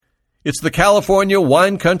It's the California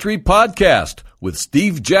Wine Country Podcast with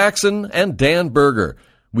Steve Jackson and Dan Berger.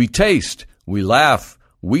 We taste, we laugh,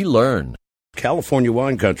 we learn. California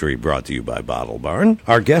Wine Country, brought to you by Bottle Barn.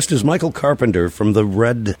 Our guest is Michael Carpenter from the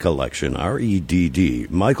Redd Collection, R-E-D-D.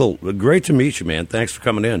 Michael, great to meet you, man. Thanks for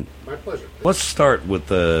coming in. My pleasure. Let's start with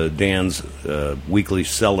Dan's weekly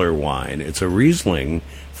cellar wine. It's a Riesling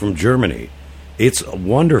from Germany. It's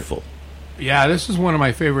wonderful. Yeah, this is one of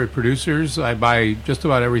my favorite producers. I buy just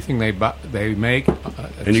about everything they make.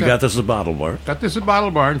 And you got this at Bottle Barn? Got this at Bottle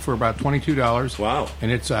Barn for about $22. Wow. And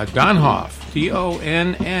it's Donnhoff,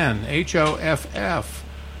 D-O-N-N-H-O-F-F.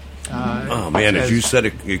 Oh, man, as you said,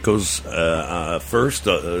 it goes first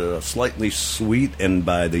slightly sweet, and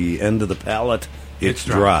by the end of the palate, it's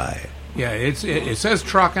dry. Yeah, it says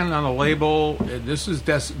Trocken on the label. This is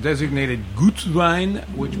designated Gutswein,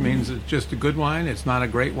 which means it's just a good wine. It's not a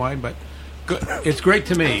great wine, but it's great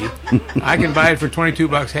to me. I can buy it for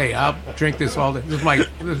 $22. Hey, I'll drink this all day. This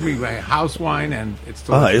is my house wine, and it's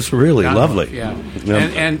it's really lovely. Yeah,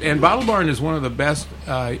 and Bottle Barn is one of the best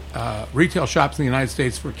retail shops in the United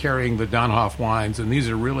States for carrying the Donnhoff wines, and these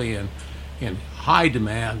are really in high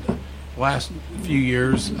demand. Last few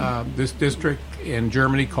years, this district in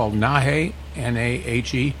Germany called Nahe,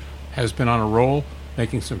 N-A-H-E, has been on a roll,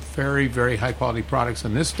 making some very, very high-quality products.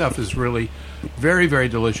 And this stuff is really very, very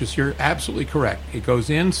delicious. You're absolutely correct. It goes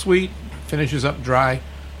in sweet, finishes up dry,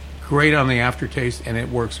 great on the aftertaste, and it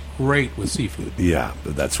works great with seafood. Yeah,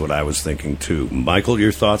 that's what I was thinking, too. Michael,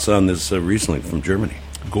 your thoughts on this Riesling from Germany?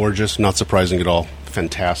 Gorgeous, not surprising at all.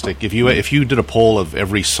 Fantastic. If you did a poll of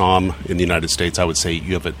every somm in the United States, I would say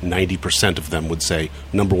you have 90% of them would say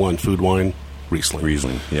number one food wine, Riesling.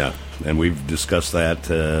 Riesling, yeah. And we've discussed that.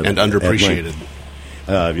 And underappreciated.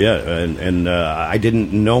 I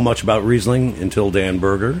didn't know much about Riesling until Dan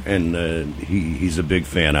Berger, and he's a big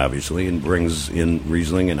fan, obviously, and brings in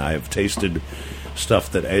Riesling, and I have tasted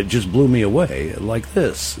stuff that it just blew me away, like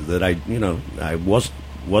this, that I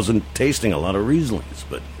wasn't tasting a lot of Rieslings,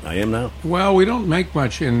 but I am now. Well, we don't make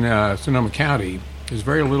much in Sonoma County. There's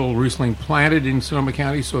very little Riesling planted in Sonoma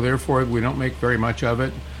County, so therefore we don't make very much of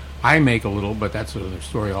it. I make a little, but that's another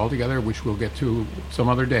story altogether, which we'll get to some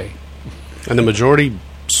other day. And the majority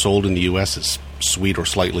sold in the U.S. is sweet or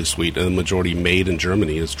slightly sweet, and the majority made in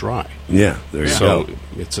Germany is dry. Yeah, there you go. So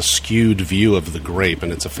it's a skewed view of the grape,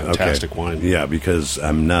 and it's a fantastic wine. Yeah, because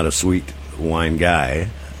I'm not a sweet wine guy.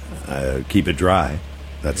 Keep it dry.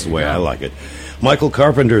 That's the way I like it. Michael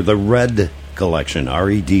Carpenter, the Redd Collection,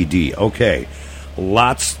 R-E-D-D. Okay,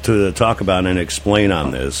 lots to talk about and explain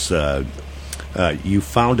on this. You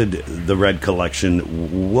founded the Redd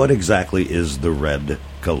Collection. What exactly is the Redd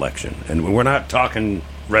Collection? And we're not talking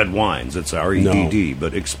red wines. It's R-E-D-D. No.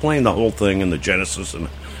 But explain the whole thing and the genesis and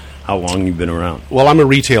how long you've been around. Well, I'm a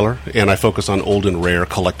retailer, and I focus on old and rare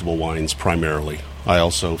collectible wines primarily. I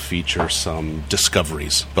also feature some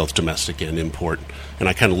discoveries, both domestic and import, and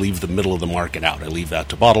I kind of leave the middle of the market out. I leave that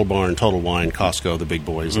to Bottle Barn, Total Wine, Costco, the big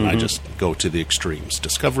boys, and I just go to the extremes.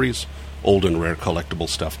 Discoveries, old and rare collectible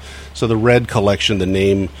stuff. So the Redd Collection, the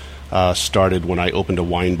name started when I opened a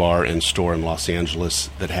wine bar and store in Los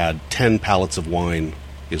Angeles that had 10 pallets of wine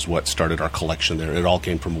is what started our collection there. It all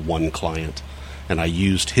came from one client, and I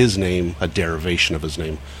used his name, a derivation of his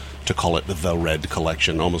name, to call it the Redd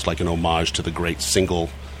Collection, almost like an homage to the great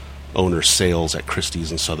single-owner sales at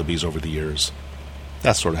Christie's and Sotheby's over the years.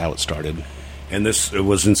 That's sort of how it started. And this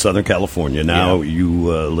was in Southern California. Now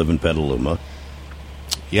you live in Petaluma.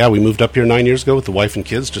 Yeah, we moved up here 9 years ago with the wife and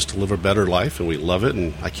kids just to live a better life, and we love it,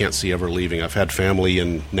 and I can't see ever leaving. I've had family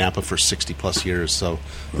in Napa for 60-plus years, so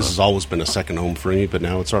this has always been a second home for me, but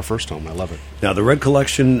now it's our first home. I love it. Now, the Redd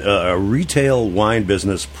Collection, a retail wine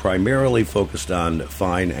business primarily focused on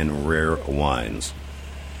fine and rare wines.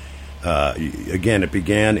 Again, it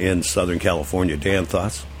began in Southern California. Dan,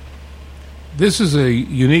 thoughts? This is a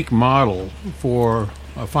unique model for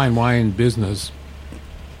a fine wine business.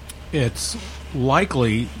 It's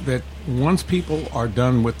likely that once people are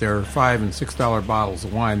done with their $5 and $6 bottles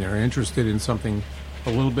of wine, they're interested in something a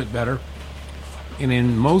little bit better. And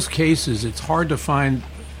in most cases, it's hard to find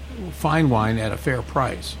fine wine at a fair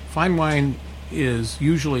price. Fine wine is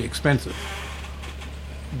usually expensive.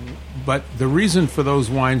 But the reason for those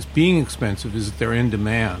wines being expensive is that they're in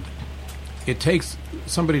demand. It takes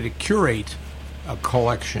somebody to curate a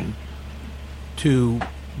collection, to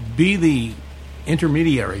be the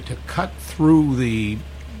intermediary, to cut through the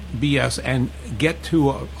BS and get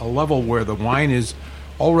to a level where the wine is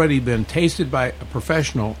already been tasted by a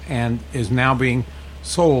professional and is now being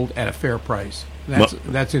sold at a fair price.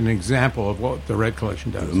 That's an example of what the Red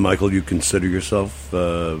Collection does. Michael, you consider yourself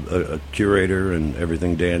a curator and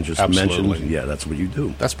everything Dan just mentioned? Yeah, that's what you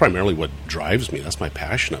do. That's primarily what drives me. That's my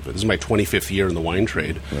passion of it. This is my 25th year in the wine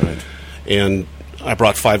trade. Right. And I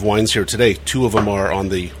brought 5 wines here today. 2 of them are on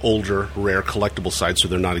the older, rare, collectible side, so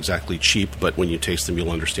they're not exactly cheap, but when you taste them,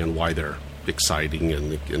 you'll understand why they're exciting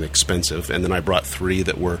and expensive. And then I brought 3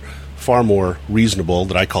 that were far more reasonable,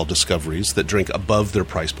 that I call discoveries, that drink above their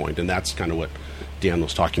price point. And that's kind of what Dan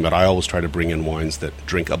was talking about. I always try to bring in wines that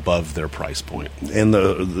drink above their price point. And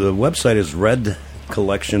the website is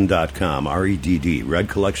redcollection.com, R-E-D-D,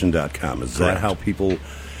 redcollection.com. Is that how people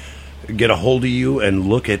get a hold of you and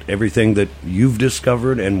look at everything that you've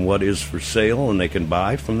discovered and what is for sale, and they can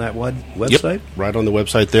buy from that website? Yep, right on the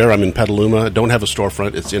website there. I'm in Petaluma. I don't have a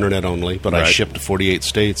storefront. It's internet only, but I ship to 48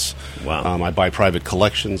 states. Wow. I buy private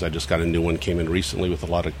collections. I just got a new one, came in recently with a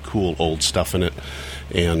lot of cool old stuff in it.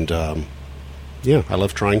 And, yeah, I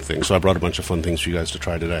love trying things, so I brought a bunch of fun things for you guys to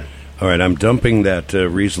try today. All right, I'm dumping that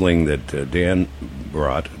Riesling that Dan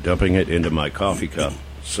brought, dumping it into my coffee cup.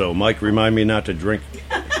 So, Mike, remind me not to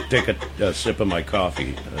take a sip of my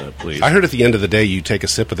coffee, please. I heard at the end of the day you take a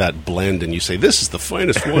sip of that blend and you say, this is the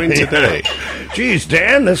finest wine today. Geez,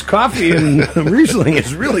 Dan, this coffee and Riesling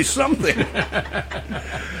is really something.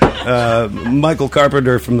 Michael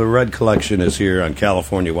Carpenter from the Red Collection is here on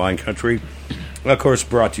California Wine Country. Of course,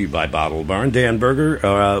 brought to you by Bottle Barn. Dan Berger.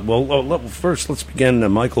 First, let's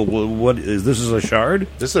begin. Michael, what is this? Is a Chard?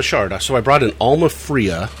 This is a Chard. So I brought an Alma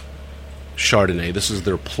Fria Chardonnay. This is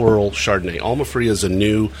their plural Chardonnay. Alma Fria is a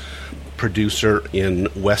new producer in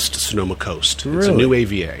West Sonoma Coast. Really? It's a new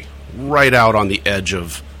AVA, right out on the edge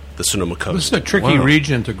of the Sonoma Coast. This is a tricky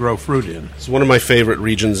region to grow fruit in. It's one of my favorite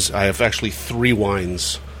regions. I have actually 3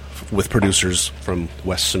 wines with producers from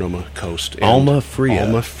West Sonoma Coast. Alma Fria.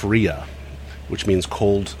 Alma Fria, which means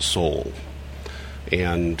cold soul.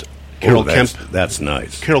 And Carol Kemp. That's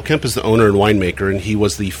nice. Carol Kemp is the owner and winemaker, and he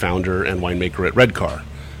was the founder and winemaker at Redcar.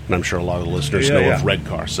 And I'm sure a lot of the listeners know of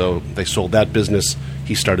Redcar. So they sold that business.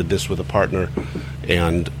 He started this with a partner,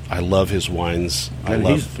 and I love his wines.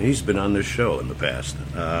 He's been on this show in the past.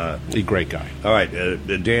 He's a great guy. All right,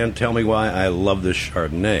 Dan, tell me why I love this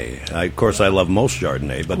Chardonnay. Of course, I love most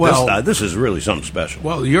Chardonnay, but this is really something special.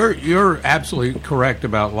 Well, you're absolutely correct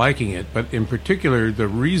about liking it, but in particular, the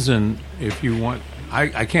reason, if you want,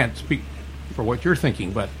 I can't speak for what you're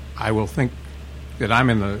thinking, but I will think that I'm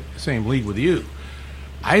in the same league with you.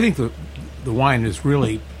 I think the wine is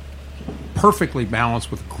really perfectly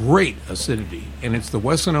balanced with great acidity, and it's the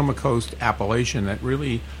West Sonoma Coast appellation that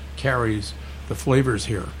really carries the flavors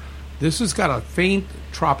here. This has got a faint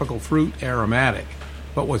tropical fruit aromatic,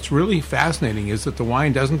 but what's really fascinating is that the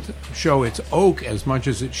wine doesn't show its oak as much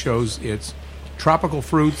as it shows its tropical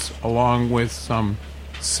fruits along with some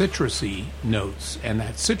citrusy notes, and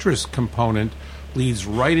that citrus component leads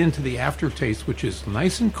right into the aftertaste, which is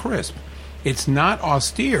nice and crisp. It's not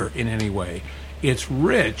austere in any way. It's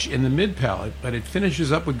rich in the mid-palate, but it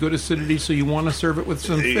finishes up with good acidity, so you want to serve it with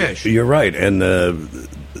some fish. You're right, and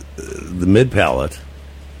the mid-palate,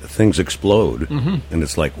 things explode, and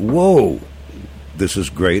it's like, whoa, this is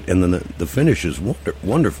great, and then the finish is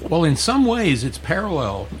wonderful. Well, in some ways, it's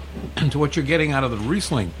parallel to what you're getting out of the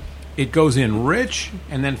Riesling. It goes in rich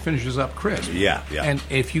and then finishes up crisp. Yeah. And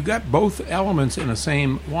if you got both elements in the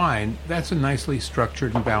same wine, that's a nicely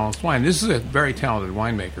structured and balanced wine. This is a very talented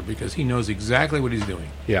winemaker because he knows exactly what he's doing.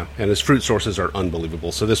 Yeah, and his fruit sources are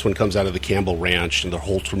unbelievable. So this one comes out of the Campbell Ranch and the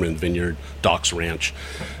Holterman Vineyard, Docks Ranch,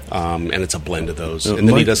 and it's a blend of those. And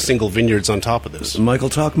then he does single vineyards on top of this. Michael,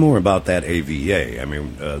 talk more about that AVA. I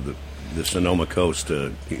mean, the Sonoma Coast,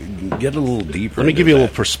 get a little deeper. Let me give you a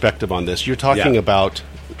little perspective on this. You're talking about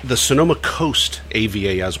the Sonoma Coast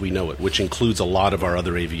AVA as we know it, which includes a lot of our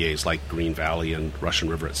other AVAs like Green Valley and Russian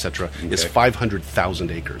River, etc., is 500,000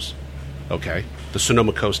 acres. Okay? The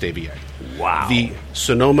Sonoma Coast AVA. Wow. The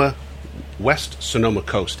West Sonoma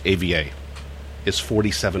Coast AVA is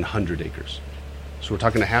 4,700 acres. So we're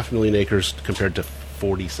talking 500,000 acres compared to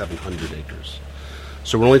 4,700 acres.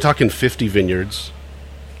 So we're only talking 50 vineyards,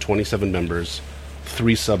 27 members,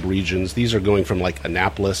 3 sub-regions. These are going from like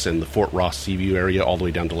Annapolis and the Fort Ross Seaview area all the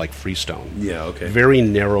way down to like Freestone. Yeah, okay. Very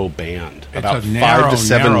narrow band, it's about a narrow, 5 to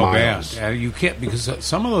 7 narrow miles. Band. You can't, because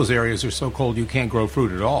some of those areas are so cold you can't grow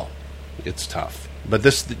fruit at all. It's tough. But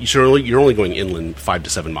this, you're only going inland 5 to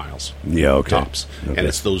 7 miles. Yeah, okay. Tops. Okay. And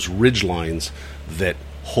it's those ridge lines that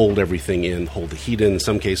hold everything in, hold the heat in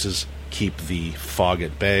some cases, keep the fog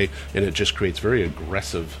at bay, and it just creates very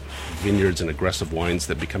aggressive vineyards and aggressive wines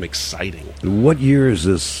that become exciting. What year is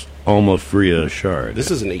this Alma Fria Chard? This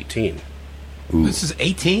is an 18. This is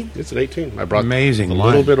 18? It's an 18. I brought Amazing a wine.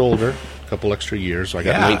 little bit older, a couple extra years. So I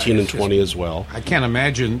got 19 and 20 as well. I can't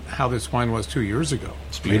imagine how this wine was 2 years ago.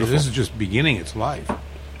 It's beautiful. This is just beginning its life.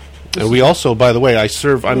 And we also, by the way,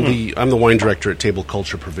 I'm the wine director at Table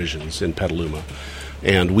Culture Provisions in Petaluma,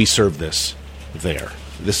 and we serve this there.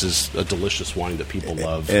 This is a delicious wine that people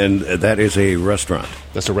love. And that is a restaurant.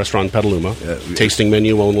 That's a restaurant in Petaluma. Tasting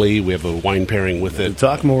menu only. We have a wine pairing with it.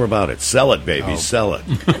 Talk more about it. Sell it, baby. Sell it.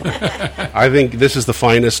 I think this is the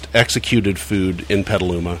finest executed food in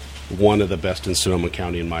Petaluma. One of the best in Sonoma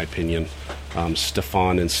County, in my opinion.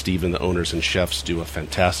 Stefan and Steven, the owners and chefs, do a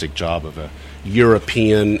fantastic job of a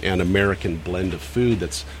European and American blend of food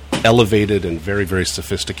that's elevated and very, very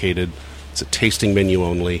sophisticated. It's a tasting menu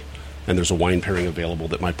only, and there's a wine pairing available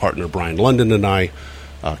that my partner Brian London and I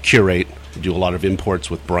curate. We do a lot of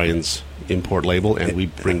imports with Brian's import label, and we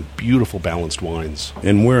bring beautiful balanced wines.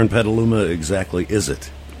 And where in Petaluma exactly is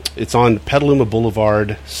it? It's on Petaluma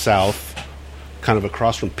Boulevard South, kind of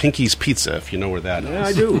across from Pinky's Pizza, if you know where that is. Yeah,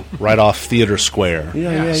 I do. Right off Theater Square.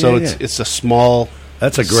 Yeah. So it's a small,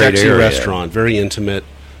 that's a great sexy area. restaurant, very intimate,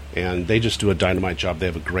 and they just do a dynamite job. They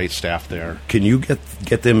have a great staff there. Can you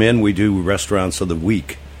get them in? We do restaurants of the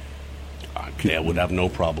week. I would have no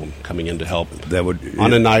problem coming in to help. That would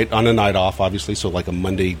on a night off, obviously. So like a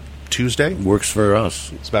Monday, Tuesday works for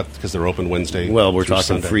us. It's about because they're open Wednesday. Well, we're through talking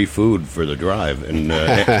Sunday. free food for the drive, and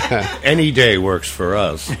any day works for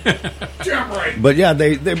us. But yeah,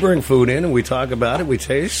 they bring food in, and we talk about it, we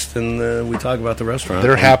taste, and we talk about the restaurant.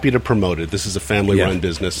 They're happy to promote it. This is a family-run Yeah.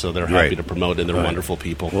 business, so they're happy Right. to promote it. And they're Right. wonderful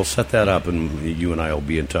people. We'll set that up, and you and I will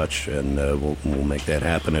be in touch, and we'll make that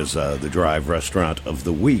happen as the Drive Restaurant of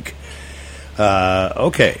the Week.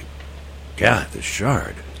 Okay. God, the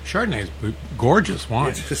Chard. Chardonnay is gorgeous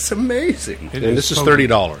wine. It's amazing. It And this is so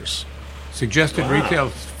 $30. Suggested retail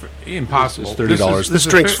is impossible. It's $30. This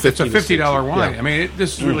is drinks It's a $50 to $50 wine. Yeah. I mean,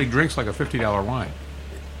 this really drinks like a $50 wine.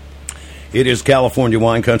 It is California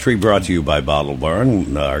Wine Country, brought to you by Bottle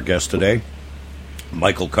Barn. Our guest today,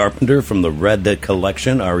 Michael Carpenter from the Red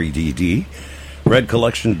Collection, REDD,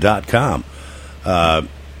 redcollection.com.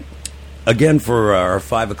 Again, for our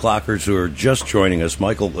 5 o'clockers who are just joining us,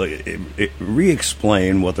 Michael,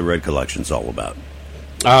 re-explain what the Red Collection's all about.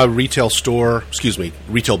 Retail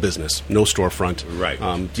business, no storefront.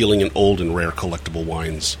 Right. Dealing in old and rare collectible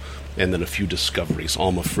wines, and then a few discoveries.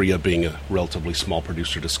 Alma Fria being a relatively small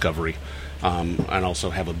producer discovery. And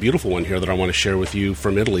also have a beautiful one here that I want to share with you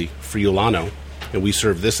from Italy, Friulano. And we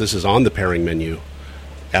serve this. This is on the pairing menu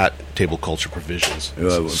at Table Culture Provisions.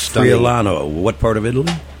 Stunning. Friulano, what part of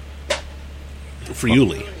Italy?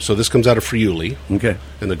 Friuli. So this comes out of Friuli. Okay.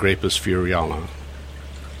 And the grape is Friulano.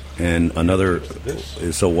 And another This.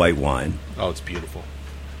 is a white wine. Oh, it's beautiful.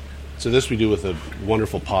 So this we do with a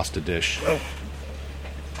wonderful pasta dish.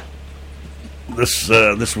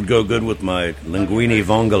 This would go good with my linguine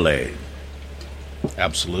vongole.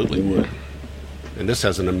 Absolutely would. And this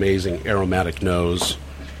has an amazing aromatic nose.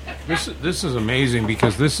 This is amazing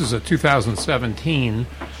because this is a 2017,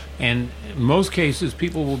 and in most cases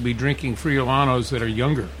people will be drinking Friulanos that are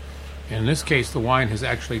younger. In this case, the wine has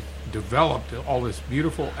actually developed all this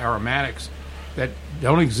beautiful aromatics that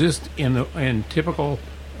don't exist in typical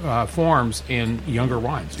forms in younger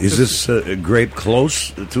wines. Is this a grape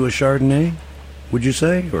close to a Chardonnay, would you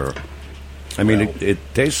say? Or, I mean, it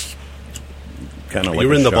tastes kind of like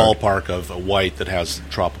You're a in the Chard. ballpark of a white that has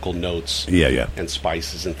tropical notes Yeah. and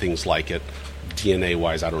spices and things like it.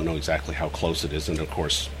 DNA-wise, I don't know exactly how close it is. And, of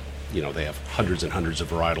course, they have hundreds and hundreds of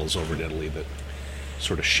varietals over in Italy that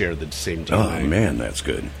sort of share the same DNA. Oh, man, that's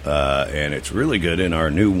good. And it's really good in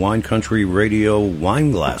our new Wine Country Radio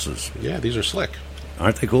wine glasses. Yeah, these are slick.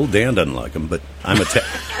 Aren't they cool? Dan doesn't like them, but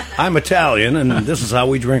I'm Italian, and this is how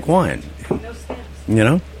we drink wine. No stems. You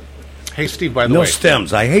know? Hey, Steve, by the No way,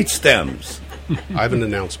 stems. I hate stems. I have an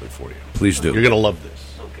announcement for you. Please do. You're going to love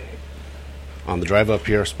this. Okay. On the drive up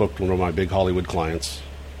here, I spoke to one of my big Hollywood clients.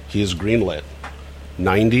 He has greenlit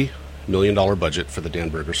 $90 million budget for the Dan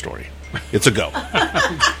Berger story. It's a go.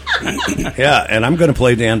 Yeah, and I'm going to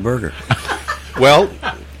play Dan Berger. Well,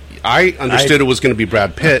 I understood it was going to be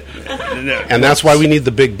Brad Pitt, and that's why we need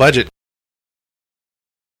the big budget.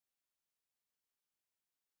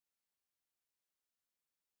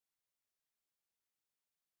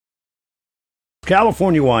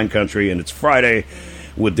 California Wine Country, and it's Friday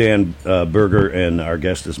with Dan Berger, and our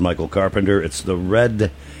guest is Michael Carpenter. It's the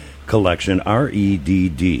Red Collection,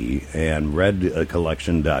 REDD, and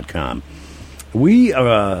redcollection.com. We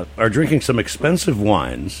are drinking some expensive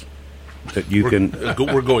wines that you can...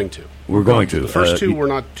 We're going to. We're going to. The first two were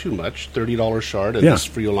not too much, $30 Chard, and Yeah. this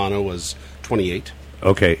Friulano was $28.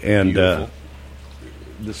 Okay, and Beautiful.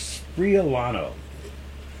 the Spriolano.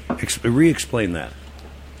 Re-explain that.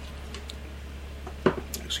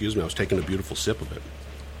 Excuse me, I was taking a beautiful sip of it.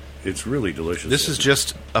 It's really delicious. This is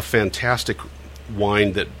just a fantastic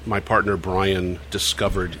wine that my partner Brian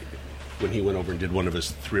discovered when he went over and did one of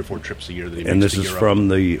his 3 or 4 trips a year that he makes. And this to is Europe. from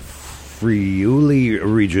the Friuli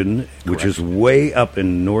region, which Correct. is way up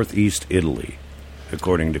in northeast Italy,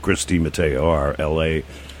 according to Christy Matteo, our L.A.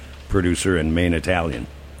 producer and main Italian.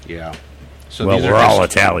 Yeah. So Well, these are we're all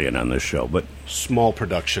just Italian on this show, but small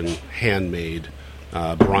production, handmade.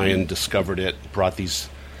 Brian discovered it, brought these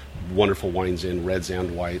wonderful wines in, reds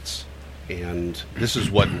and whites, and this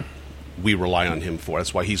is what we rely on him for.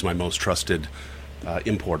 That's why he's my most trusted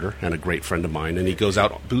importer and a great friend of mine. And he goes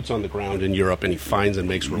out, boots on the ground in Europe, and he finds and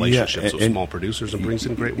makes relationships with and small producers and brings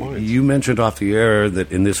in great wines. you mentioned off the air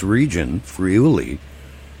that in this region, Friuli,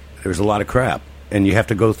 there's a lot of crap. And you have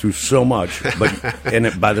to go through so much,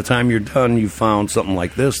 by the time you're done, you found something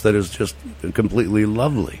like this that is just completely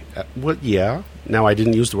lovely. Yeah. Now, I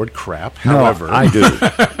didn't use the word crap. However, I do.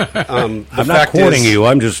 the I'm not fact quoting is, you.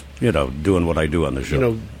 I'm just, doing what I do on the show. You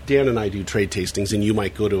know, Dan and I do trade tastings, and you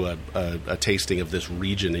might go to a tasting of this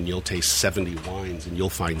region, and you'll taste 70 wines, and you'll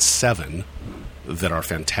find 7 that are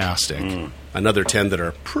fantastic, another 10 that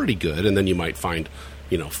are pretty good, and then you might find,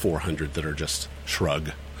 400 that are just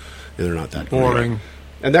shrug. They're not that Boring. great.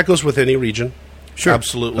 And that goes with any region. Sure.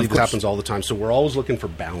 Absolutely. Of This course. happens all the time. So we're always looking for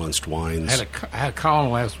balanced wines. I had a column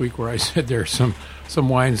last week where I said there are some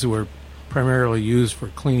wines that were primarily used for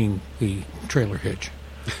cleaning the trailer hitch.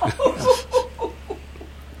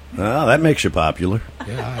 Well, that makes you popular.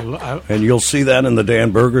 Yeah, And you'll see that in the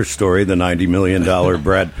Dan Berger story, the $90 million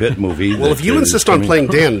Brad Pitt movie. Well, if you insist on playing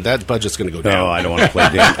Dan, that budget's going to go down. No, I don't want to play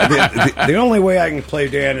Dan. The only way I can play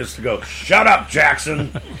Dan is to go, shut up,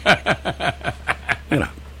 Jackson.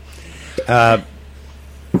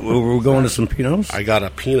 We're going to some Pinots? I got a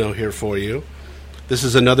Pinot here for you. This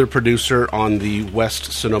is another producer on the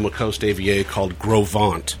West Sonoma Coast AVA called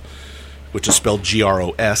Grovant, which is spelled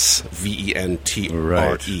Grosventre.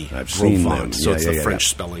 Right. I've seen them. Grovant, so it's Yeah, the yeah, French yeah.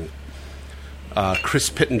 spelling. Chris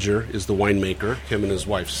Pittenger is the winemaker. Him and his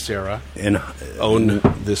wife, Sarah, And own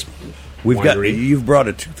this winery. you've brought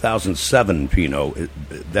a 2007 Pinot.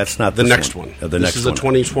 That's not The this next one. The This next is one. a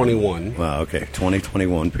 2021. Wow, okay.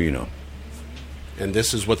 2021 Pinot. And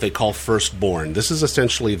this is what they call Firstborn. This is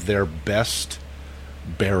essentially their best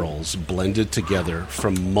barrels blended together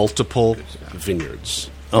from multiple vineyards.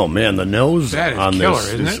 Oh, man, the nose That is on killer,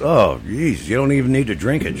 this isn't it? Oh, geez. You don't even need to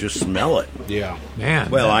drink it. Just smell it. Yeah. man.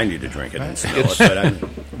 Well, I need to drink it and smell it. But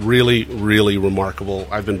Really, really remarkable.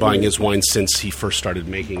 I've been buying his wine since he first started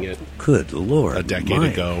making it good Lord. a decade my.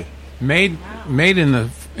 ago. made in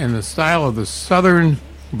the style of the southern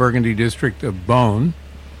Burgundy district of Beaune,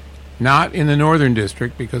 not in the northern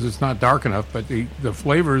district because it's not dark enough, but the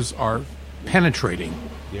flavors are penetrating.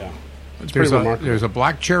 Yeah. It's There's pretty remarkable. a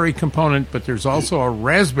black cherry component, but there's also a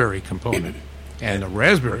raspberry component, and the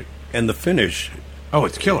raspberry. And the finish, Oh,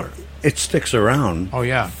 it's killer. it sticks around. Oh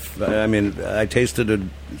yeah, I mean, I tasted it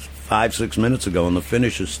 5-6 minutes ago, and the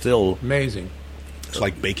finish is still... amazing. It's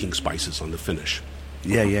like baking spices on the finish.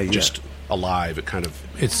 Yeah. Just alive. It kind of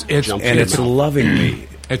It's jumps And in it's your mouth. loving me.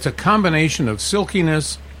 It's a combination of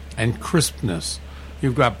silkiness and crispness.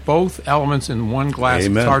 You've got both elements in one glass.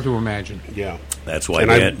 Amen. It's hard to imagine. Yeah. That's why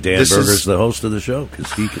And Dan this Berger's is- the host of the show,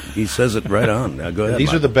 because he says it right on. Now, go ahead. These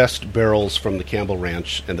are Bob. the best barrels from the Campbell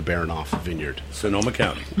Ranch and the Baranoff Vineyard. Sonoma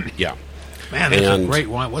County. Yeah. Man, that's a And great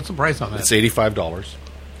wine. What's the price on that? It's $85.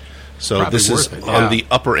 So Probably this is worth it, on yeah. the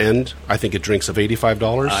upper end. I think it drinks of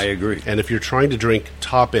 $85. I agree. And if you're trying to drink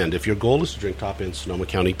top end, if your goal is to drink top end Sonoma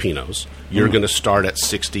County Pinots, you're going to start at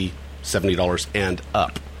 $60, $70 and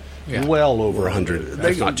up. Yeah. Well over 100.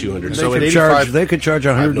 That's not 200. So at They 85, could charge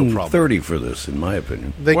I have no problem. 130 for this, in my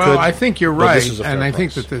opinion. They well, could, I think you're but right, this is a fair and I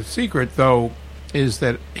think price. that the secret, though, is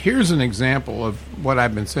that here's an example of what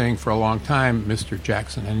I've been saying for a long time, Mr.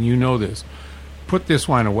 Jackson, and you know this. Put this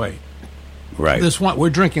wine away. Right. This wine, we're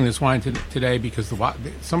drinking this wine today because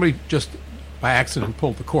somebody just by accident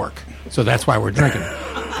pulled the cork, so that's why we're drinking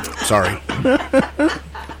it. Sorry.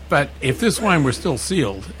 But if this wine were still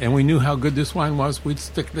sealed and we knew how good this wine was, we'd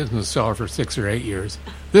stick this in the cellar for 6 or 8 years.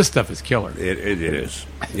 This stuff is killer. It is.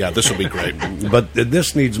 Yeah, this will be great. But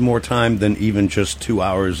this needs more time than even just 2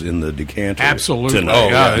 hours in the decanter. Absolutely. to know. Oh,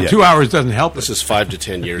 yeah. 2 hours doesn't help This us. is 5 to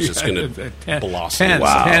 10 years. It's going to 10, blossom. 10,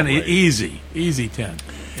 Wow. 10 Right. easy 10.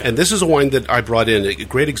 And this is a wine that I brought in. A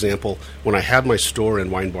great example. When I had my store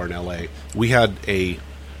in Wine Bar in L.A., we had a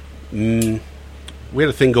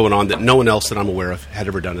thing going on that no one else that I'm aware of had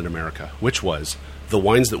ever done in America, which was the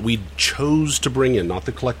wines that we chose to bring in, not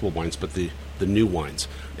the collectible wines, but the the new wines.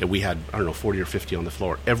 And we had, 40 or 50 on the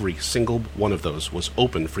floor. Every single one of those was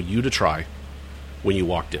open for you to try when you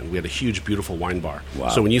walked in. We had a huge, beautiful wine bar. Wow.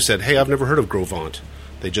 So when you said, hey, I've never heard of Grovant,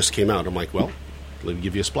 they just came out. I'm like, well, let me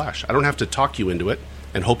give you a splash. I don't have to talk you into it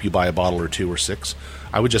and hope you buy a bottle or 2 or 6.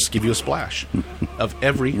 I would just give you a splash of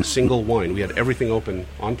every single wine. We had everything open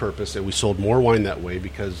on purpose, and we sold more wine that way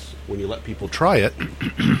because when you let people try it,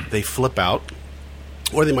 they flip out,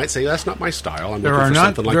 or they might say, that's not my style. I'm looking for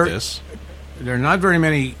something like this. There are not very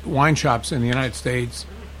many wine shops in the United States,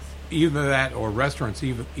 either that or restaurants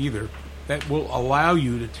either, that will allow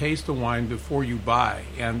you to taste the wine before you buy.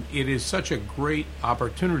 And it is such a great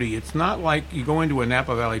opportunity. It's not like you go into a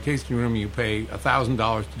Napa Valley tasting room and you pay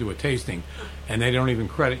 $1,000 to do a tasting, and they don't even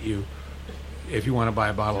credit you if you want to buy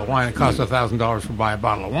a bottle of wine. It costs $1,000 to buy a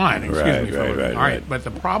bottle of wine. Excuse me. All right. But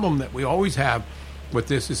the problem that we always have with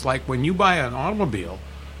this is like when you buy an automobile,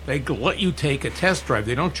 they let you take a test drive.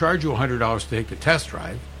 They don't charge you $100 to take the test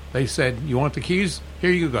drive. They said, you want the keys?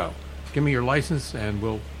 Here you go. Give me your license and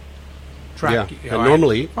we'll track. Yeah. And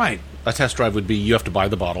normally, a test drive would be you have to buy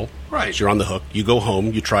the bottle. Right. So you're on the hook. You go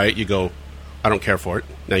home, you try it, you go, I don't care for it.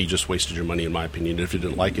 Now you just wasted your money, in my opinion, if you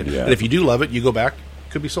didn't like it. Yeah. And if you do love it, you go back,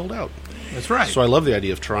 could be sold out. That's right. So I love the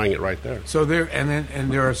idea of trying it right there. So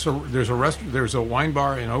there's a wine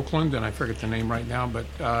bar in Oakland, and I forget the name right now, but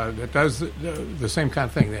that does the same kind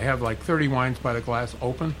of thing. They have like 30 wines by the glass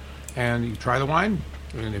open, and you try the wine,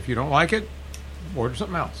 and if you don't like it, order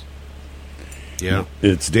something else. Yeah.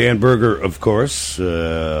 It's Dan Berger, of course,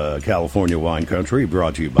 California Wine Country,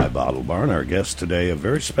 brought to you by Bottle Barn. Our guest today, a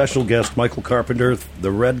very special guest, Michael Carpenter,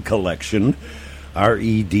 the Red Collection,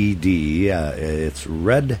 REDD. It's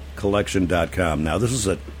redcollection.com. Now, this is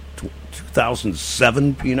a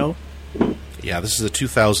 2007 Pinot? Yeah, this is a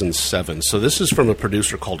 2007. So this is from a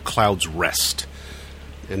producer called Cloud's Rest.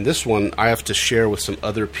 And this one I have to share with some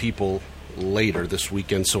other people later this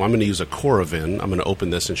weekend, so I'm going to use a Coravin. I'm going to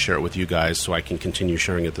open this and share it with you guys so I can continue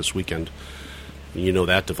sharing it this weekend. You know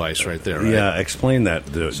that device right there, right? Yeah, explain that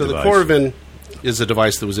device. So the Coravin is a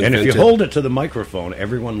device that was invented. And if you hold it to the microphone,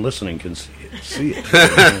 everyone listening can see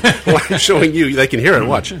it. Well, I'm showing you. They can hear it.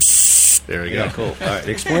 Watch. There you go. Cool. All right,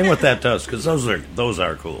 explain what that does, because those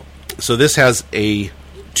are cool. So this has a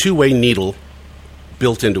two-way needle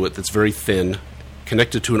built into it that's very thin,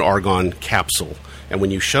 connected to an argon capsule. And when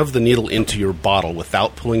you shove the needle into your bottle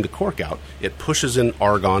without pulling the cork out, it pushes in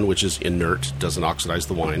argon, which is inert, doesn't oxidize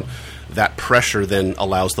the wine. That pressure then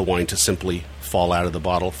allows the wine to simply fall out of the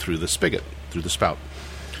bottle through the spigot, through the spout.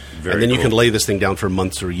 And then you can lay this thing down for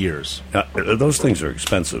months or years. Those things are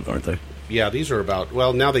expensive, aren't they? Yeah, these are about,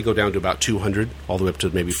 well, now they go down to about $200, all the way up to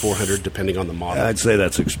maybe $400, depending on the model. I'd say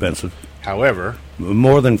that's expensive. However,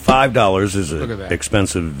 more than $5 is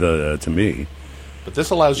expensive to me. But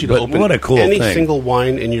this allows you to open any single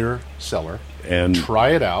wine in your cellar and try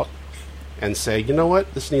it out and say, you know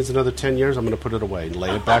what, this needs another 10 years, I'm going to put it away and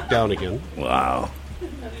lay it back down again. Wow.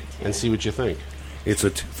 And see what you think. It's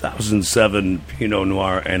a 2007 Pinot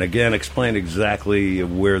Noir, and again, explain exactly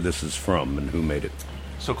where this is from and who made it.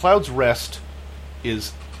 So Cloud's Rest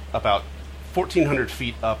is about 1,400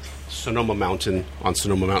 feet up Sonoma Mountain on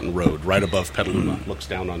Sonoma Mountain Road, right above Petaluma. Looks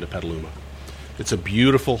down onto Petaluma. It's a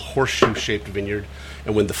beautiful horseshoe-shaped vineyard,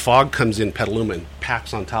 and when the fog comes in Petaluma and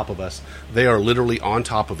packs on top of us, they are literally on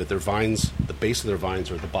top of it. Their vines, the base of their vines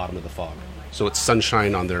are at the bottom of the fog. So it's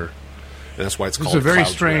sunshine on their, and that's why it's called Cloud's Rest.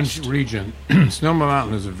 It's a very strange region. Sonoma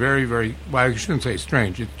Mountain is a very, very, well, I shouldn't say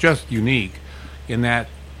strange. It's just unique in that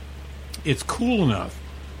it's cool enough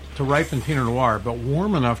to ripen Pinot Noir, but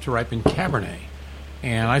warm enough to ripen Cabernet.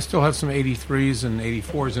 And I still have some 83s and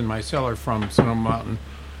 84s in my cellar from Sonoma Mountain,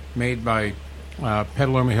 made by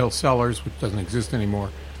Petaluma Hill Cellars, which doesn't exist anymore,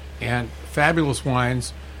 and fabulous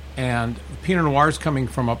wines. And Pinot Noirs coming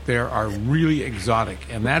from up there are really exotic,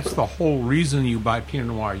 and that's the whole reason you buy Pinot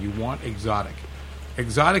Noir. You want exotic.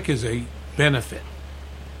 Exotic is a benefit.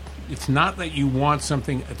 It's not that you want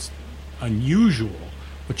something that's unusual.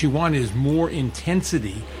 What you want is more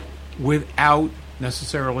intensity without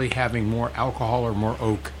necessarily having more alcohol or more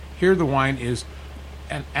oak. Here the wine is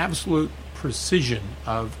an absolute precision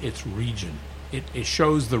of its region. It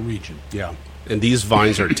shows the region. Yeah. And these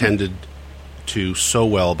vines are tended to so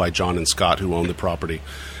well by John and Scott, who own the property.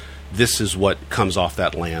 This is what comes off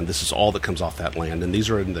that land. This is all that comes off that land. And these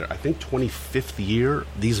are in their, I think, 25th year,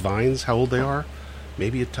 these vines, how old they are,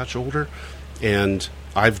 maybe a touch older. And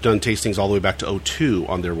I've done tastings all the way back to 02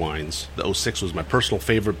 on their wines. The 06 was my personal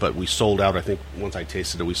favorite, but we sold out, I think, once I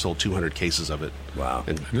tasted it, we sold 200 cases of it. Wow.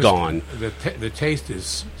 And gone. The taste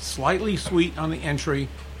is slightly sweet on the entry,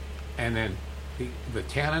 and then the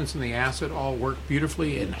tannins and the acid all work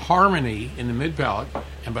beautifully in harmony in the mid palate,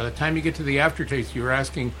 and by the time you get to the aftertaste, you're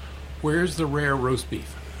asking, where's the rare roast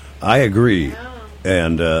beef? I agree.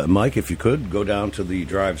 And Mike, if you could go down to the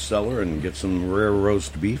drive cellar and get some rare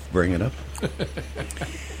roast beef, bring it up.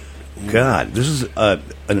 God, this is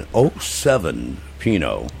an 07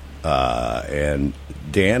 Pinot. And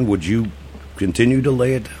Dan, would you continue to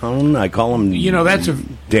lay it down? I call him,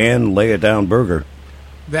 Dan Lay It Down Burger.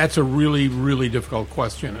 That's a really, really difficult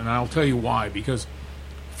question, and I'll tell you why. Because,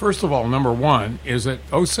 first of all, number one is that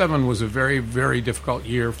 07 was a very, very difficult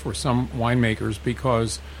year for some winemakers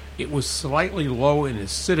because it was slightly low in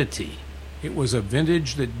acidity. It was a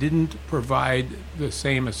vintage that didn't provide the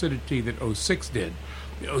same acidity that 06 did.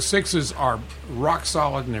 The 06s are rock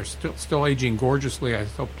solid, and they're still aging gorgeously. I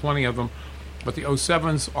still plenty of them. But the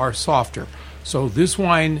 07s are softer. So this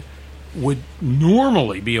wine would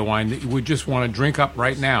normally be a wine that you would just want to drink up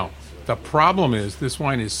right now. The problem is this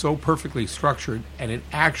wine is so perfectly structured, and it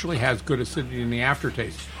actually has good acidity in the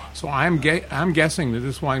aftertaste. So I'm guessing that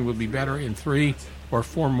this wine would be better in 3 or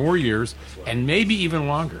 4 more years, and maybe even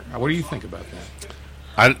longer. What do you think about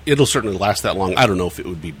that? It'll certainly last that long. I don't know if it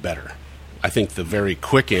would be better. I think the very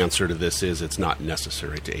quick answer to this is it's not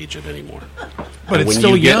necessary to age it anymore. But it's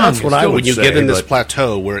still young. That's what I would When you say, get in this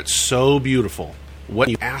plateau where it's so beautiful, what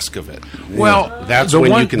you ask of it? Well, that's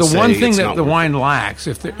when you can say the one thing it's that not the worth wine lacks,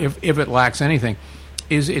 if it lacks anything,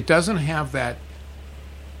 is it doesn't have that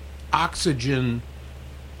oxygen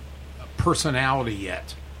personality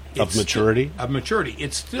yet. Of maturity? Of maturity.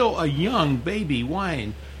 It's still a young baby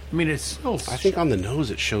wine. I mean, it's still... I think on the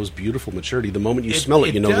nose it shows beautiful maturity. The moment you smell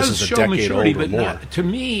it, you know this is a decade maturity, old or more. To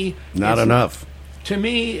me... Not enough. To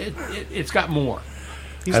me, it's got more.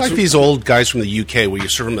 He's like these old guys from the UK where you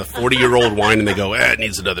serve them a 40-year-old wine and they go, it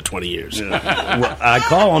needs another 20 years. Well, I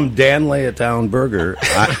call him Dan Lay It Down Burger.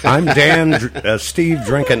 I'm Dan, Steve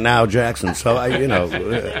Drink It Now Jackson. So,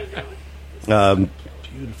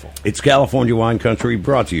 Beautiful. It's California Wine Country,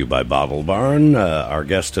 brought to you by Bottle Barn. Our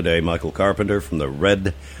guest today, Michael Carpenter from the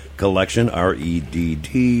Red Collection,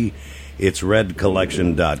 REDD. It's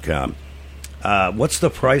redcollection.com. What's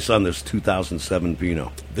the price on this 2007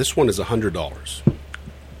 Pinot? This one is $100.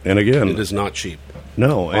 And again, It is not cheap.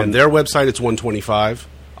 no. On And their website, it's $125.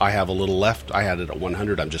 I have a little left. I had it at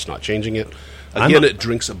 $100. I'm just not changing it. Again, it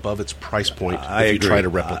drinks above its price point I if you agree. try to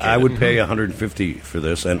replicate I would it. pay $150 for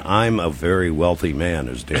this, and I'm a very wealthy man,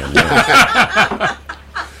 as Dan knows.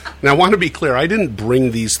 Now, I want to be clear. I didn't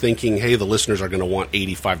bring these thinking, hey, the listeners are going to want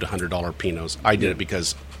 $85 to $100 Pinots. I did it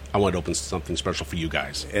because I wanted to open something special for you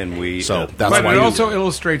guys. And we, So that's But why it you also do it.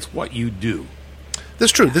 illustrates what you do.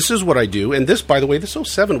 That's true. This is what I do. And this, by the way, this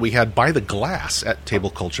 07 we had by the glass at Table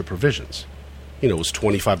Culture Provisions. It was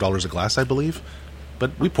 $25 a glass, I believe.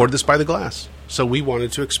 But we poured this by the glass. So we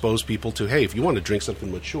wanted to expose people to, hey, if you want to drink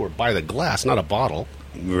something mature, by the glass, not a bottle.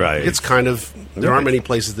 right. It's kind of, there aren't many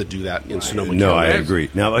places that do that in Sonoma County. No, I agree.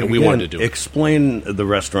 Now, And again, we wanted to do it. explain the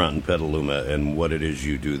restaurant in Petaluma and what it is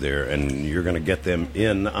you do there, and you're going to get them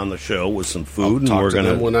in on the show with some I'll food, and talk we're to going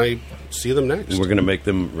them when I see them next. we're going to make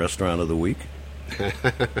them Restaurant of the Week.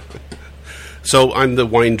 So I'm the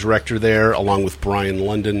wine director there, along with Brian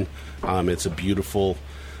London. It's a beautiful,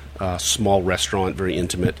 small restaurant, very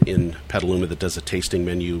intimate in Petaluma that does a tasting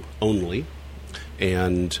menu only,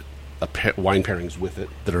 and wine pairings with it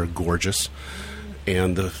that are gorgeous.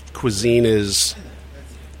 And the cuisine is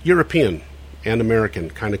European and American,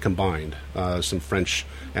 kind of combined. Some French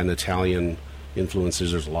and Italian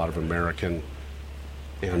influences. There's a lot of American.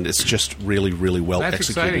 And it's just really, really well That's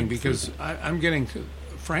executed. exciting because I'm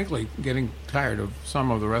frankly getting tired of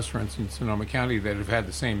some of the restaurants in Sonoma County that have had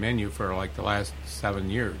the same menu for like the last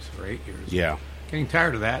 7 years or 8 years. Yeah. Getting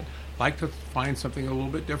tired of that. Like to find something a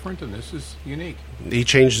little bit different, and this is unique. He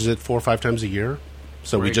changes it 4 or 5 times a year.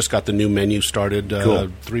 So we Great. just got the new menu started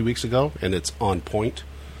Cool. 3 weeks ago, and it's on point.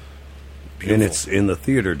 And it's in the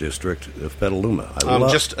theater district of Petaluma. I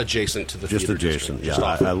love, Just adjacent to the just theater adjacent. district, Yeah, just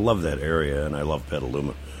off. I love that area, and I love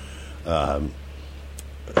Petaluma.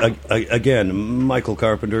 Again, Michael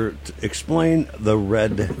Carpenter, explain the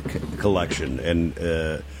Red Collection.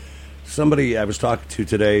 And somebody I was talking to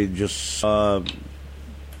today just saw,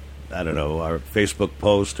 I don't know, our Facebook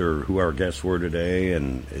post or who our guests were today,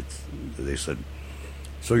 and they said,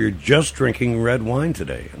 so you're just drinking red wine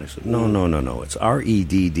today? And I said, no. It's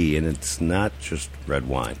REDD, and it's not just red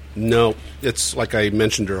wine. No, it's like I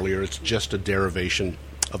mentioned earlier, it's just a derivation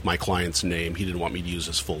of my client's name. He didn't want me to use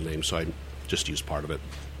his full name, so I just used part of it.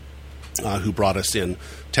 Who brought us in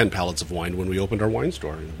 10 pallets of wine when we opened our wine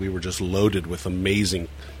store. And we were just loaded with amazing,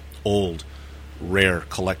 old, rare,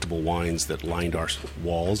 collectible wines that lined our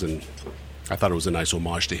walls, and I thought it was a nice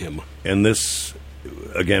homage to him. And this,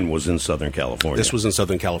 again, was in Southern California. This was in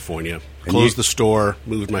Southern California. Closed the store,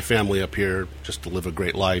 moved my family up here just to live a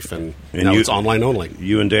great life, and now it's online only.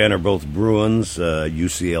 You and Dan are both Bruins,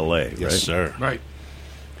 UCLA, right? Yes, sir. Right.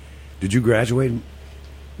 Did you graduate?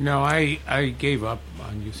 No, I gave up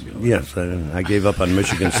on UCLA. Yes, I gave up on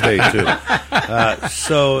Michigan State, too.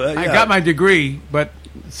 I got my degree, but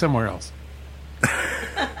somewhere else.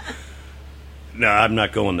 No, I'm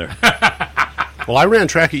not going there. Well, I ran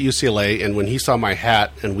track at UCLA, and when he saw my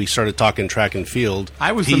hat and we started talking track and field,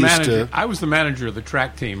 I was the manager. I was the manager of the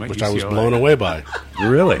track team at which UCLA. I was blown away by.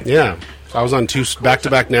 Really? Yeah. I was on 2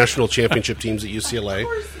 back-to-back national championship teams at UCLA.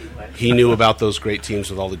 He knew about those great teams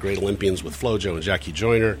with all the great Olympians with Flojo and Jackie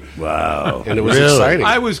Joyner. Wow. And it was exciting.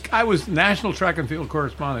 I was national track and field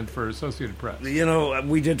correspondent for Associated Press. You know,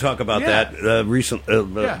 we did talk about that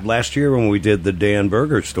last year when we did the Dan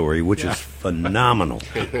Berger story, which is phenomenal.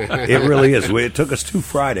 It really is. It took us 2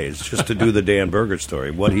 Fridays just to do the Dan Berger story.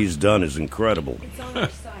 What he's done is incredible. It's on our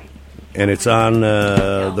site. And it's on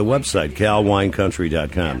the website,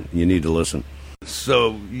 calwinecountry.com. You need to listen.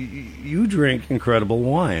 So you drink incredible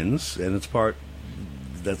wines, and that's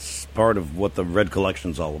part of what the Red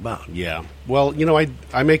Collection's all about. Yeah. Well, you know,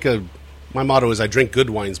 my motto is I drink good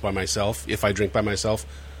wines by myself, if I drink by myself,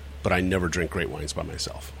 but I never drink great wines by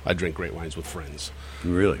myself. I drink great wines with friends.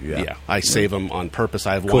 Really? Yeah. Yeah. I save them on purpose.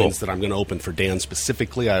 I have wines that I'm going to open for Dan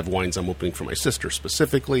specifically. I have wines I'm opening for my sister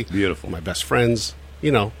specifically. Beautiful. My best friends.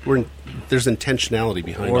 You know, there's intentionality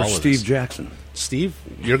behind all of this. Or Steve Jackson. Steve,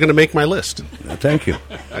 you're going to make my list. Thank you.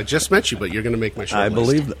 I just met you, but you're going to make my short I list.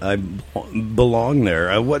 believe I belong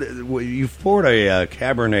there. You've poured a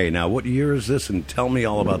Cabernet now. What year is this? And tell me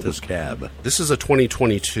all about this cab. This is a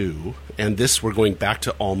 2022, and we're going back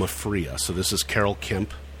to Alma Fria. So this is Carol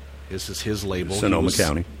Kemp. This is his label. Sonoma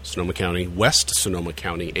County, West Sonoma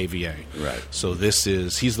County, AVA. Right. So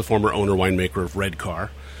he's the former owner winemaker of Red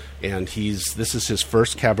Car, and this is his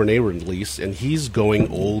first Cabernet release, and he's going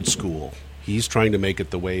old school. He's trying to make it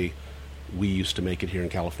the way we used to make it here in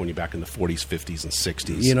California back in the 40s, 50s, and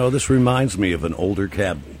 60s. You know, this reminds me of an older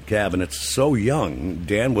cab, and it's so young,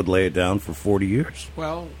 Dan would lay it down for 40 years.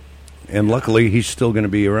 Well, and luckily, he's still going to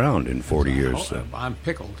be around in 40 years. So. I'm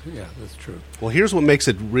pickled. Yeah, that's true. Well, here's what makes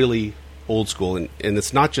it really old school, and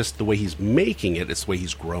it's not just the way he's making it, it's the way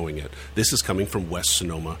he's growing it. This is coming from West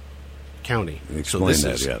Sonoma County. Explain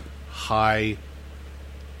that, yeah.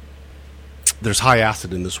 There's high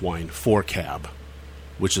acid in this wine for cab,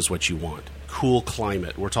 which is what you want. Cool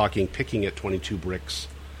climate. We're talking picking at 22 bricks.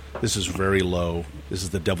 This is very low. This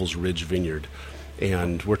is the Devil's Ridge Vineyard.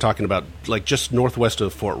 And we're talking about like just northwest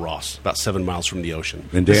of Fort Ross, about 7 miles from the ocean.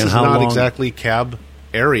 And Dan, this is how not long? Exactly cab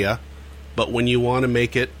area, but when you want to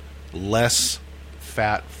make it less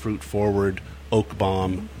fat, fruit forward, oak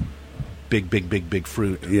bomb, big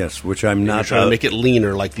fruit. Yes, which I'm not. Trying to make it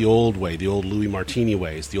leaner, like the old way, the old Louis Martini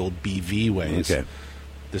ways, the old BV ways. Okay.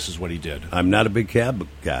 This is what he did. I'm not a big cab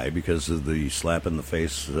guy because of the slap in the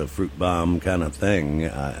face, fruit bomb kind of thing.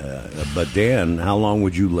 But Dan, how long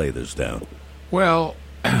would you lay this down? Well,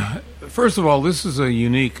 first of all, this is a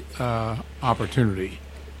unique opportunity.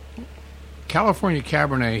 California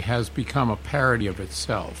Cabernet has become a parody of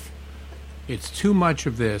itself. It's too much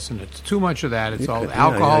of this and it's too much of that. It's all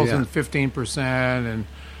alcohols and 15% and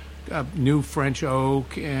new French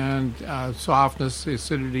oak and softness,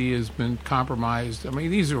 acidity has been compromised. I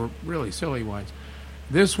mean, these are really silly wines.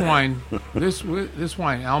 This wine, this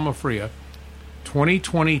wine, Alma Fria,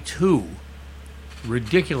 2022,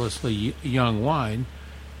 ridiculously young wine.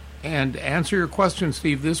 And to answer your question,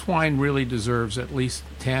 Steve, this wine really deserves at least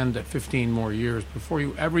 10 to 15 more years before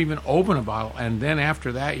you ever even open a bottle, and then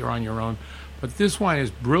after that you're on your own. But this wine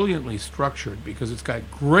is brilliantly structured because it's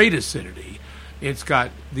got great acidity. It's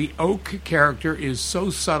got the oak character is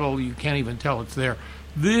so subtle you can't even tell it's there.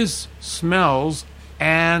 This smells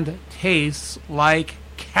and tastes like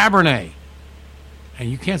Cabernet.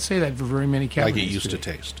 And you can't say that for very many Cabernets. Like it used to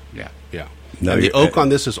taste. Yeah. Yeah. No, and the oak on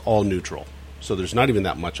this is all neutral. So there's not even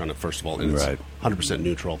that much on it, first of all. And right. It's 100%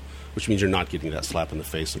 neutral, which means you're not getting that slap in the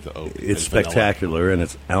face of the oak. It's spectacular, and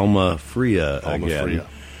it's Alma Fria again.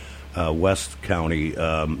 Fria. West County.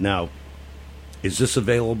 Now, is this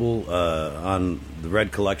available on the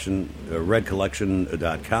Red Collection,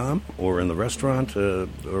 redcollection.com, or in the restaurant, or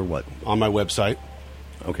what? On my website.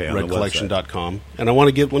 Okay, on redcollection.com. And let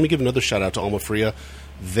me give another shout out to Alma Fria.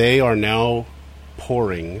 They are now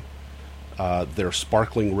pouring their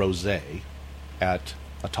sparkling rosé at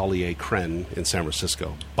Atelier Cren in San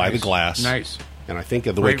Francisco by the glass. Nice. And I think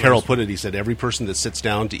the way Carol put it, he said every person that sits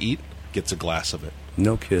down to eat gets a glass of it.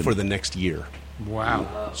 No kidding. For the next year.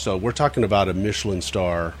 Wow. So we're talking about a Michelin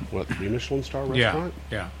star, 3 Michelin star restaurant?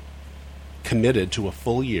 Yeah. Committed to a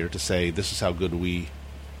full year to say this is how good we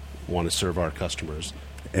want to serve our customers.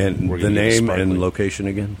 And We're the gonna give it name sparkling. and location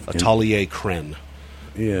again? Atelier Crenne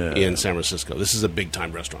Yeah. in San Francisco. This is a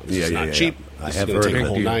big-time restaurant. This Yeah, is yeah, not yeah, cheap. yeah. I This have is going to heard take of a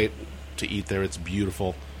whole it. night to eat there. It's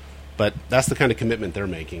beautiful. But that's the kind of commitment they're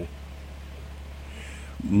making.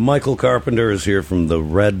 Michael Carpenter is here from the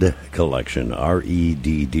Red Collection,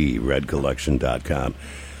 REDD, redcollection.com.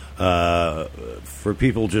 For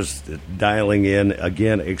people just dialing in,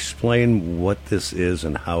 again, explain what this is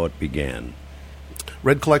and how it began.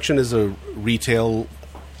 Red Collection is a retail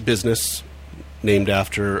business named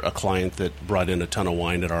after a client that brought in a ton of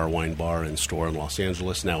wine at our wine bar and store in Los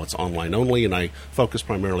Angeles. Now it's online only, and I focus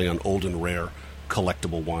primarily on old and rare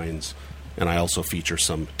collectible wines. And I also feature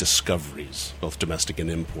some discoveries, both domestic and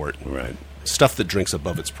import. Right. Stuff that drinks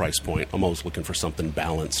above its price point. I'm always looking for something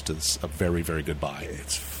balanced. It's a very, very good buy.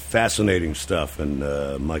 It's fascinating stuff, and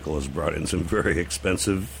Michael has brought in some very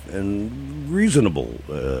expensive and reasonably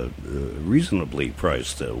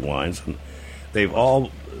priced wines, and they've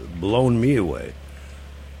all blown me away.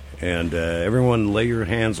 And everyone lay your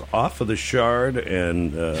hands off of the Chard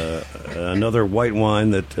and another white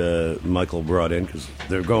wine that Michael brought in, because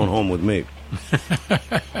they're going home with me.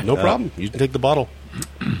 No problem. You can take the bottle.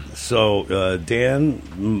 So,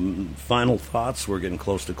 Dan, final thoughts? We're getting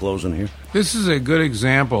close to closing here. This is a good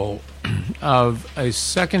example of a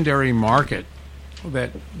secondary market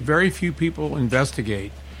that very few people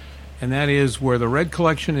investigate, and that is where the Red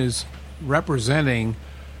Collection is representing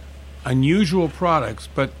unusual products,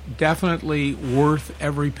 but definitely worth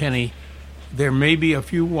every penny. There may be a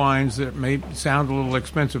few wines that may sound a little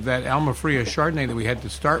expensive. That Alma Fria Chardonnay that we had to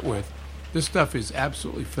start with, this stuff is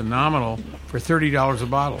absolutely phenomenal for $30 a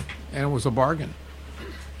bottle, and it was a bargain.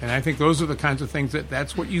 And I think those are the kinds of things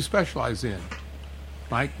that's what you specialize in.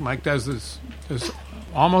 Mike does this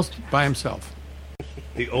almost by himself.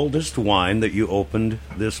 The oldest wine that you opened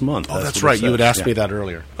this month. Oh, that's what it right. You had says. asked me that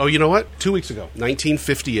earlier. Oh, you know what? 2 weeks ago,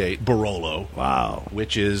 1958, Barolo. Wow.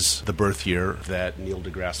 Which is the birth year that Neil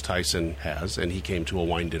deGrasse Tyson has, and he came to a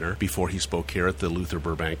wine dinner before he spoke here at the Luther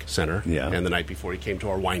Burbank Center. Yeah. And the night before, he came to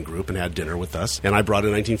our wine group and had dinner with us. And I brought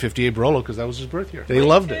a 1958 Barolo because that was his birth year. And he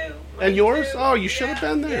loved it. And yours? Oh, you should have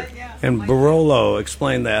been there. And Barolo,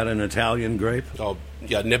 explain that, an Italian grape? Oh,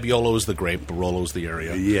 yeah, Nebbiolo is the grape, Barolo is the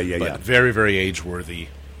area. Yeah. But very, very age-worthy.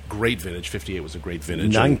 Great vintage. 58 was a great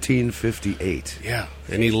vintage. 1958. Yeah,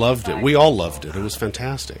 and he loved it. We all loved it. It was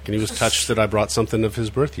fantastic. And he was touched that I brought something of his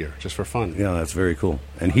birth year, just for fun. Yeah, that's very cool.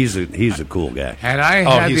 And he's a cool guy. Had I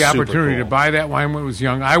had he's the super opportunity cool. to buy that wine when it was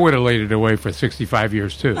young, I would have laid it away for 65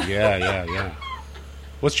 years, too. Yeah.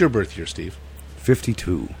 What's your birth year, Steve?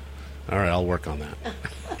 52. All right, I'll work on that.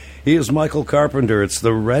 He is Michael Carpenter. It's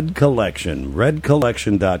the Red Collection,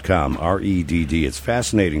 redcollection.com, REDD. It's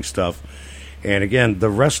fascinating stuff. And again, the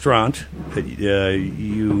restaurant that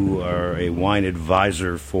you are a wine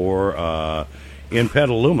advisor for in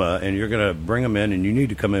Petaluma, and you're going to bring them in, and you need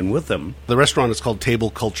to come in with them. The restaurant is called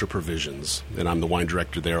Table Culture Provisions, and I'm the wine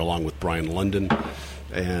director there along with Brian London.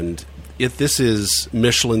 And this is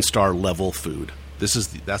Michelin star level food.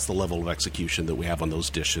 That's the level of execution that we have on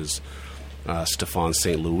those dishes. Stefan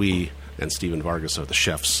St. Louis and Stephen Vargas are the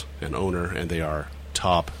chefs and owner, and they are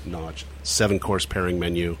top-notch. 7-course pairing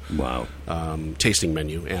menu. Wow. Tasting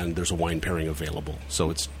menu, and there's a wine pairing available. So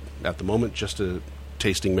it's, at the moment, just a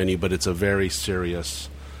tasting menu, but it's a very serious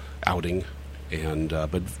outing, and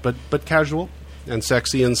but casual and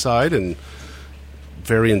sexy inside, and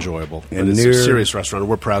very enjoyable. And but it's near- a serious restaurant, and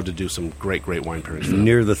we're proud to do some great wine pairings. for them.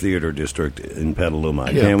 Near the Theater District in Petaluma. I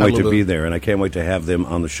Yeah, can't wait to Petaluma. be there, and I can't wait to have them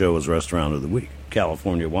on the show as Restaurant of the Week.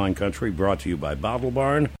 California Wine Country, brought to you by Bottle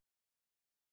Barn.